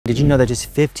Did you know that just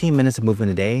 15 minutes of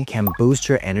movement a day can boost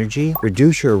your energy,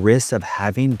 reduce your risk of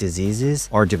having diseases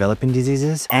or developing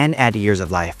diseases, and add years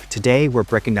of life? Today, we're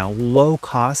breaking down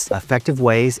low-cost, effective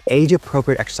ways,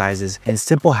 age-appropriate exercises, and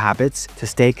simple habits to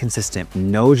stay consistent.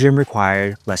 No gym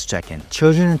required. Let's check in.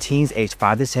 Children and teens aged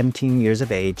 5 to 17 years of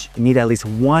age need at least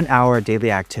 1 hour of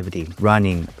daily activity.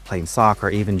 Running, playing soccer, or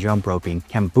even jump roping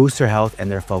can boost their health and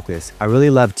their focus. I really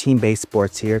love team-based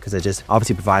sports here because it just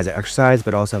obviously provides an exercise,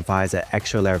 but also provides an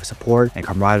extra layer of support and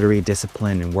camaraderie,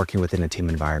 discipline, and working within a team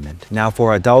environment. Now,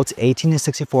 for adults 18 to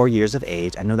 64 years of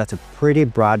age, I know that's a pretty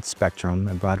broad spectrum,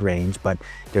 a broad range, but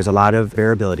there's a lot of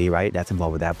variability, right, that's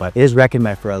involved with that. But it is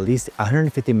recommended for at least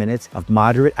 150 minutes of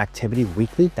moderate activity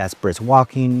weekly. That's brisk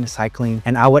walking, cycling,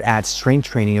 and I would add strength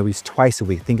training at least twice a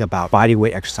week. Think about body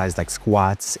weight exercises like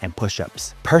squats and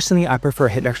push-ups. Personally, I prefer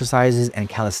HIIT exercises and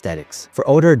calisthenics. For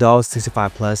older adults,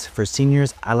 65 plus, for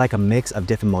seniors, I like a mix of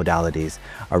different modalities.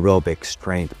 Aerobic,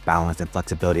 strength, balance, and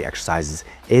flexibility exercises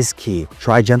is key.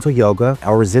 Try gentle yoga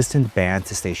or resistance bands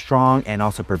to stay strong and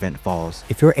also prevent falls.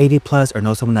 If you're 80 plus or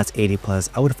know someone that's 80 plus,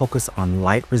 I would focus on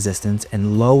light resistance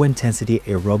and low intensity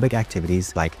aerobic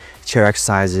activities like chair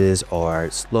exercises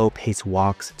or slow paced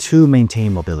walks to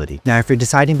maintain mobility. Now, if you're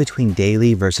deciding between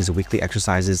daily versus weekly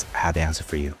exercises, I have the answer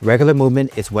for you. Regular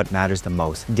movement is what matters the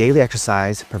most. Daily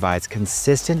exercise provides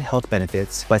consistent health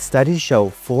benefits, but studies show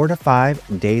 4 to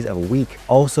 5 days a week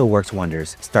also works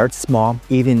wonders. Start small,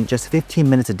 even just 15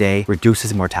 minutes a day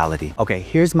reduces mortality. Okay,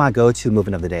 here's my go-to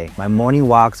movement of the day. My morning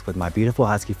walks with my beautiful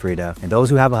husky Frida. And those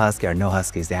who have a husky or no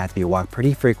huskies, they have to be walked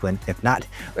pretty frequent. If not,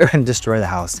 we're gonna destroy the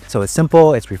house. So it's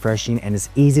simple, it's refreshing, and it's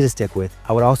easy to stick with.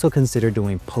 I would also consider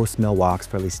doing post-meal walks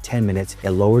for at least 10 minutes.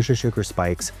 It lowers your sugar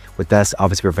spikes, with thus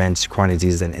obviously prevents chronic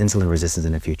diseases and insulin resistance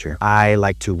in the future. I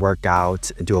like to work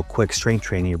out, do a quick strength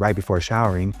training right before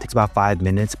showering. It takes about 5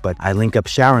 minutes, but I link up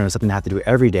showering with something I have to do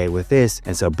every day with this,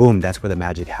 and so boom, that's where the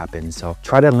magic happens. So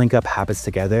try to link up habits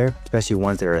together, especially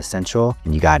ones that are essential,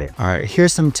 and you got it. All right,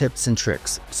 here's some tips and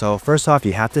tricks. So first off,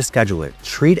 you have to schedule it.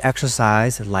 Treat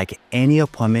exercise like any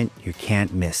appointment you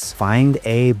can't miss. Find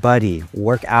a buddy,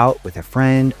 work out with a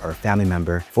friend or a family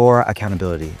member for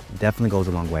accountability. Definitely goes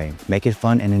a long way. Make it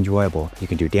fun and enjoyable. You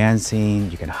can do dancing,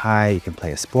 you can hike, you can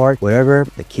play a sport, whatever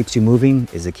that keeps you moving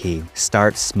is the key.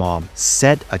 Start small.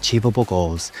 Set achievable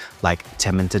goals like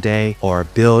 10 minutes a day or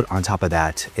build on top of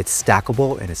that. It's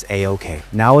stackable and it's a-okay.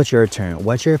 Now it's your turn.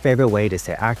 What's your favorite way to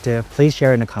stay active? Please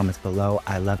share in the comments below.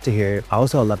 I love to hear it. I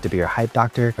also love to be your hype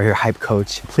doctor or your hype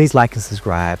coach. Please like and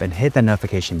subscribe and hit the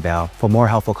notification bell for more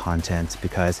helpful content,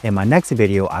 because in my next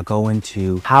video, I'll go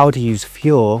into how to use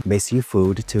fuel, basically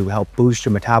food, to help boost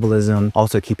your metabolism,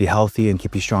 also keep you healthy and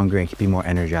keep you stronger and keep you more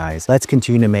energized. Let's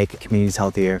continue to make communities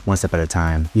healthier one step at a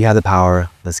time. You have the power.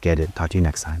 Let's get it. Talk to you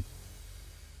next time.